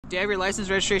Do you have your license,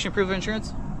 registration, proof of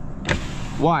insurance?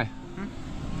 Why?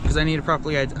 Because I need to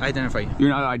properly identify you. You're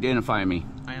not identifying me.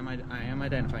 I am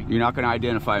identifying you. You're not going to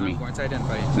identify me. I'm going to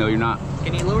identify you. No, you're not.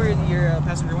 Can you lower your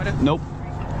passenger window? Nope.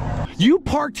 You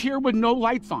parked here with no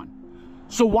lights on.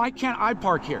 So why can't I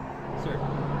park here? Sir,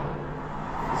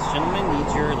 this gentleman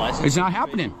needs your license. It's not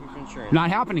happening. Not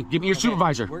happening. Give me your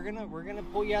supervisor. We're gonna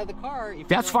pull you out of the car. If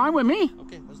That's fine with me.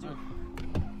 Okay, let's do it.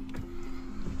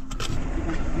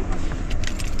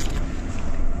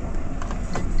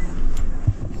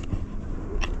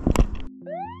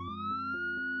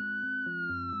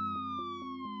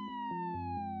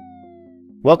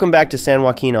 Welcome back to San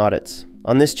Joaquin Audits.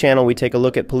 On this channel, we take a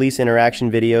look at police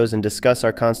interaction videos and discuss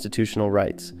our constitutional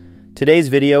rights. Today's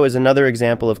video is another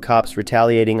example of cops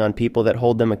retaliating on people that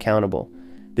hold them accountable.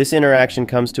 This interaction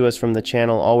comes to us from the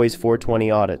channel Always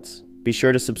 420 Audits. Be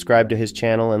sure to subscribe to his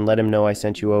channel and let him know I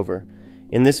sent you over.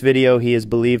 In this video, he is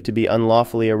believed to be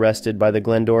unlawfully arrested by the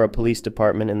Glendora Police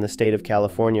Department in the state of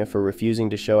California for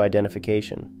refusing to show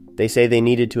identification. They say they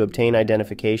needed to obtain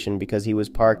identification because he was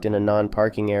parked in a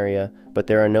non-parking area, but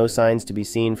there are no signs to be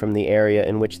seen from the area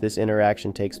in which this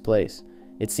interaction takes place.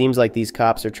 It seems like these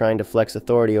cops are trying to flex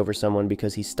authority over someone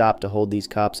because he stopped to hold these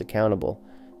cops accountable.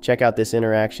 Check out this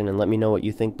interaction and let me know what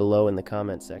you think below in the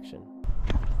comment section.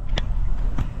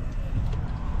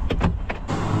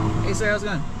 Hey sir, how's it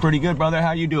going? Pretty good, brother.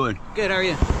 How you doing? Good, how are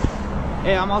you?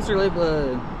 Hey, I'm Officer Lib,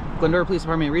 Glendora Police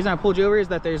Department. The reason I pulled you over is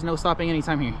that there's no stopping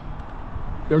anytime here.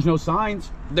 There's no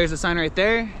signs. There's a sign right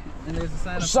there, and there's a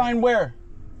sign up Sign where?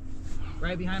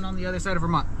 right behind on the other side of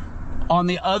Vermont. On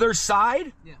the other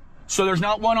side? Yeah. So there's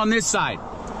not one on this side.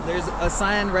 There's a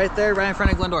sign right there, right in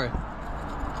front of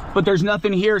Glendora. But there's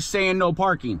nothing here saying no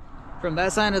parking. From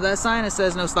that sign to that sign, it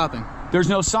says no stopping. There's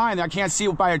no sign. I can't see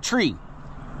it by a tree.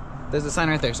 There's a sign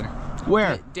right there, sir.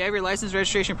 Where? Do you have your license,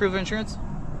 registration, proof of insurance?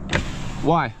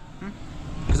 Why?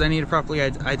 Because I need to properly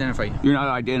identify you. You're not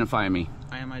identifying me.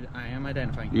 I am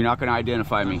identifying you. You're not going to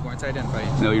identify me. I'm going to identify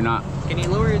you. No, you're not. Can you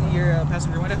lower your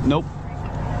passenger window? Nope.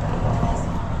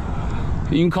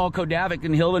 You can call Kodavik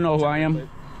and he'll know who I am.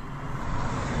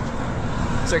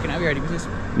 Sir, can I have your ID, please?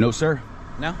 No, sir.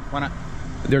 No? Why not?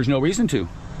 There's no reason to.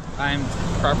 I'm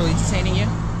properly detaining you.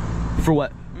 For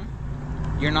what?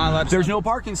 You're not allowed to. There's no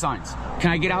parking signs.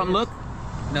 Can I get out and look?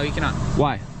 No, you cannot.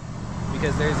 Why?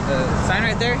 Because there's a sign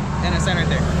right there and a sign right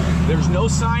there. There's no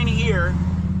sign here.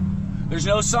 There's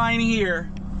no sign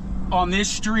here on this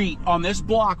street, on this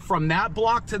block, from that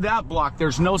block to that block.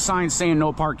 There's no sign saying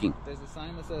no parking. There's a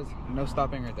sign that says no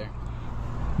stopping right there.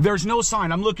 There's no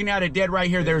sign. I'm looking at it dead right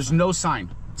here. There's no sign.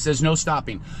 It says no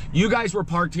stopping. You guys were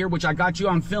parked here, which I got you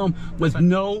on film, with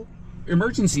no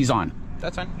emergencies on.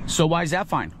 That's fine. So why is that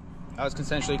fine? I was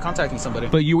consensually contacting somebody.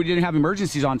 But you didn't have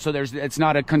emergencies on, so it's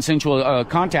not a consensual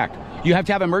contact. You have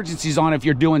to have emergencies on if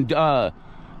you're doing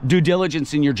due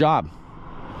diligence in your job.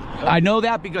 I know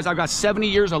that because I've got 70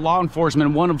 years of law enforcement,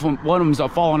 and one of them's a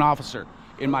fallen officer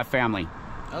in my family.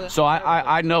 Okay. So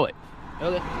I know it.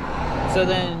 Okay. So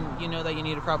then you know that you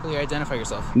need to properly identify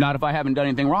yourself. Not if I haven't done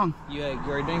anything wrong. You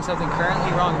are doing something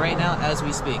currently wrong right now as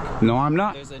we speak. No, I'm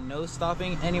not. There's a no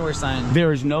stopping anywhere sign.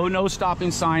 There is no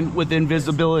stopping sign within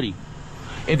visibility.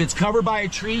 If it's covered by a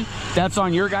tree, that's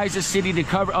on your guys' city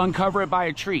to uncover it by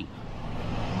a tree.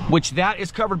 Which that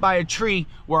is covered by a tree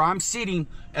where I'm sitting.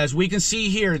 As we can see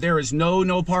here, there is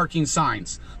no parking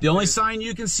signs. The only sign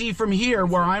you can see from here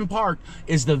where I'm parked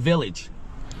is the village.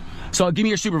 So give me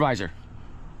your supervisor.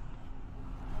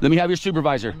 Let me have your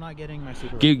supervisor. I'm not getting my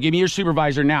supervisor. Give me your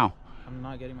supervisor now. I'm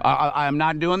not getting my I'm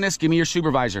not doing this. Give me your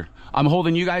supervisor. I'm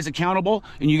holding you guys accountable,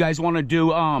 and you guys want to do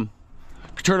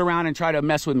turn around and try to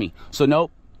mess with me. So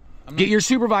nope. Get your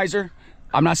supervisor.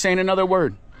 I'm not saying another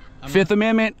word. Fifth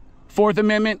Amendment, Fourth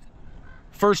Amendment,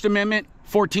 First Amendment,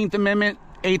 14th Amendment,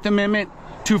 8th Amendment,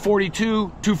 242,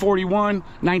 241,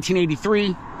 1983.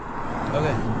 Okay.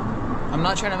 I'm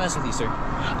not trying to mess with you, sir.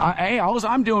 Hey, all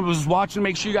I'm doing was watching to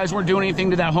make sure you guys weren't doing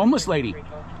anything to that homeless lady.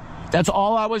 That's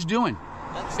all I was doing.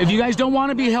 If you guys don't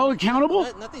want to be held accountable,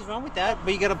 Nothing's wrong with that,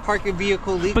 but you gotta park your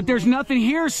vehicle legally. but there's nothing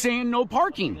here saying no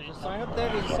parking. There's a sign up there,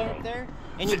 there's a sign up there,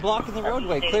 and you're blocking the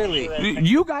roadway, clearly.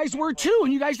 You guys were too,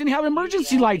 and you guys didn't have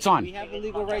emergency lights on. We have the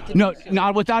legal right to No, do so.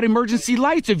 not without emergency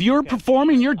lights. If you're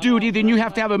performing your duty, then you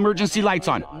have to have emergency lights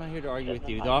on. I'm not here to argue with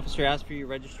you. The officer asked for your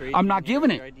registration. I'm not giving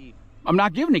it. I'm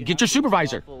not giving it. Get your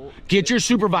supervisor. Get your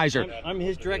supervisor. I'm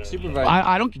his direct supervisor.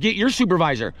 I don't get your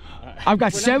supervisor. I've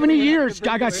got 70 years.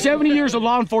 I got 70 years of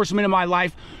law enforcement in my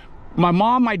life. My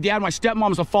mom, my dad, my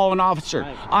stepmom's a fallen officer.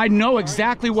 I know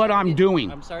exactly what I'm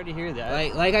doing. I'm sorry to hear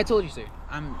that. Like I told you, sir.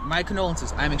 My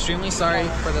condolences. I'm extremely sorry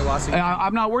for the lawsuit.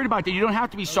 I'm not worried about that. You don't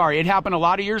have to be sorry. It happened a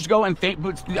lot of years ago, and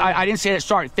I didn't say that.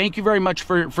 Sorry. Thank you very much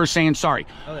for saying sorry.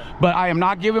 Okay. But I am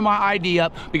not giving my ID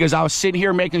up because I was sitting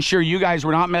here making sure you guys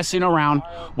were not messing around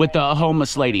with the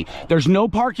homeless lady. There's no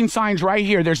parking signs right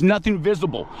here. There's nothing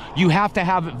visible. You have to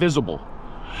have it visible.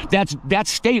 That's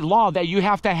state law that you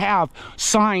have to have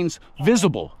signs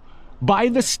visible by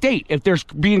the state. If there's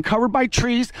being covered by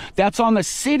trees, that's on the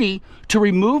city to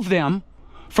remove them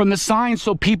from the sign,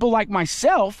 so people like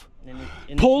myself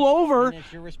pull over. And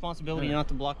it's your responsibility not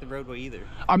to block the roadway either.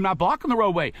 I'm not blocking the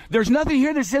roadway. There's nothing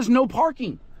here that says no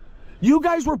parking. You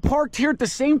guys were parked here at the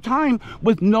same time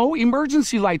with no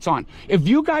emergency lights on. If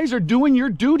you guys are doing your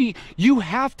duty, you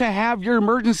have to have your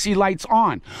emergency lights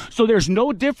on. So there's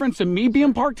no difference in me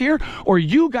being parked here or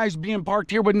you guys being parked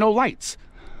here with no lights.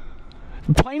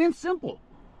 Plain and simple.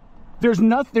 There's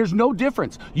no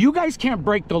difference. You guys can't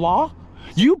break the law.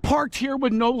 You parked here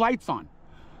with no lights on.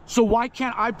 So why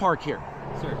can't I park here?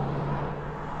 Sir,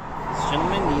 this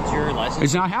gentleman needs your license.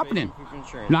 It's not happening.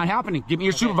 Not happening. Give me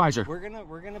your supervisor. We're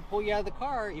gonna pull you out of the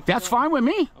car. That's fine with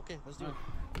me. Okay, let's do it.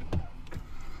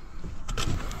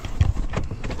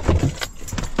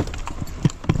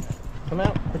 Come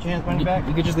out. Put your hands behind your back.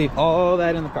 You could just leave all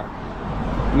that in the car.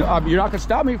 You're not gonna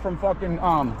stop me from fucking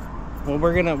Well,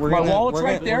 we're gonna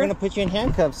put you in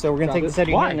handcuffs. So we're gonna take this out of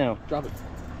your hand now. Drop it.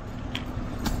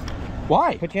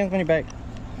 Why? Put your hands behind your back.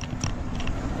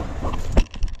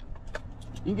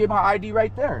 You can get my ID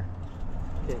right there.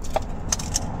 Okay.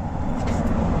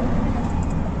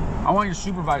 I want your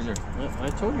supervisor. I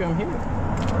told you I'm here.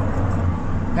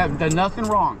 Haven't done nothing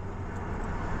wrong.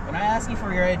 When I asked you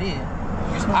for your ID,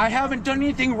 I haven't done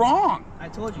anything wrong. I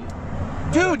told you.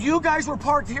 Dude, you guys were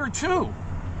parked here too.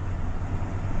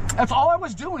 That's all I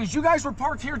was doing, is you guys were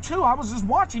parked here too. I was just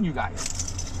watching you guys.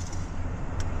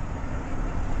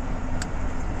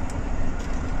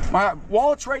 My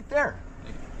wallet's right there.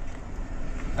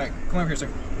 All right, come over here, sir.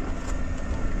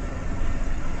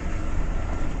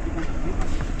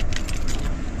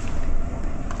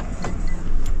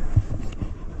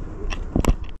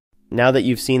 Now that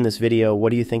you've seen this video,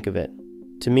 what do you think of it?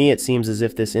 To me, it seems as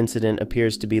if this incident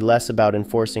appears to be less about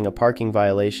enforcing a parking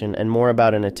violation and more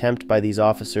about an attempt by these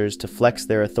officers to flex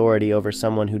their authority over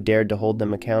someone who dared to hold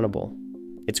them accountable.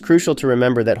 It's crucial to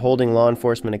remember that holding law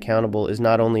enforcement accountable is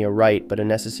not only a right but a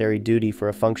necessary duty for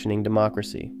a functioning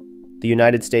democracy. The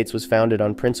United States was founded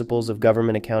on principles of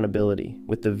government accountability,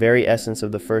 with the very essence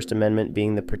of the First Amendment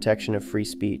being the protection of free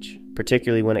speech,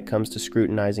 particularly when it comes to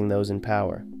scrutinizing those in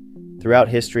power. Throughout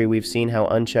history, we've seen how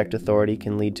unchecked authority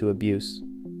can lead to abuse.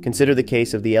 Consider the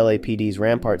case of the LAPD's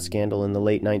Rampart scandal in the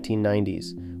late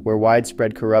 1990s, where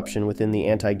widespread corruption within the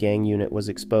anti-gang unit was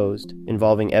exposed,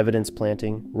 involving evidence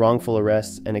planting, wrongful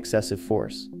arrests, and excessive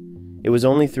force. It was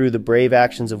only through the brave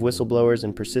actions of whistleblowers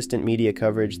and persistent media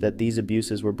coverage that these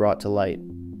abuses were brought to light.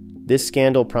 This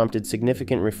scandal prompted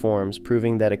significant reforms,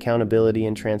 proving that accountability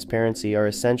and transparency are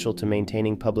essential to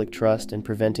maintaining public trust and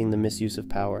preventing the misuse of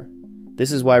power.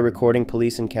 This is why recording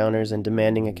police encounters and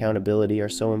demanding accountability are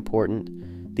so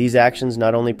important. These actions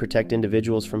not only protect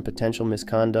individuals from potential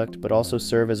misconduct, but also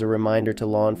serve as a reminder to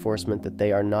law enforcement that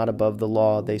they are not above the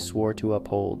law they swore to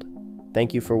uphold.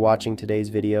 Thank you for watching today's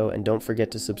video, and don't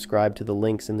forget to subscribe to the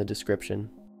links in the description.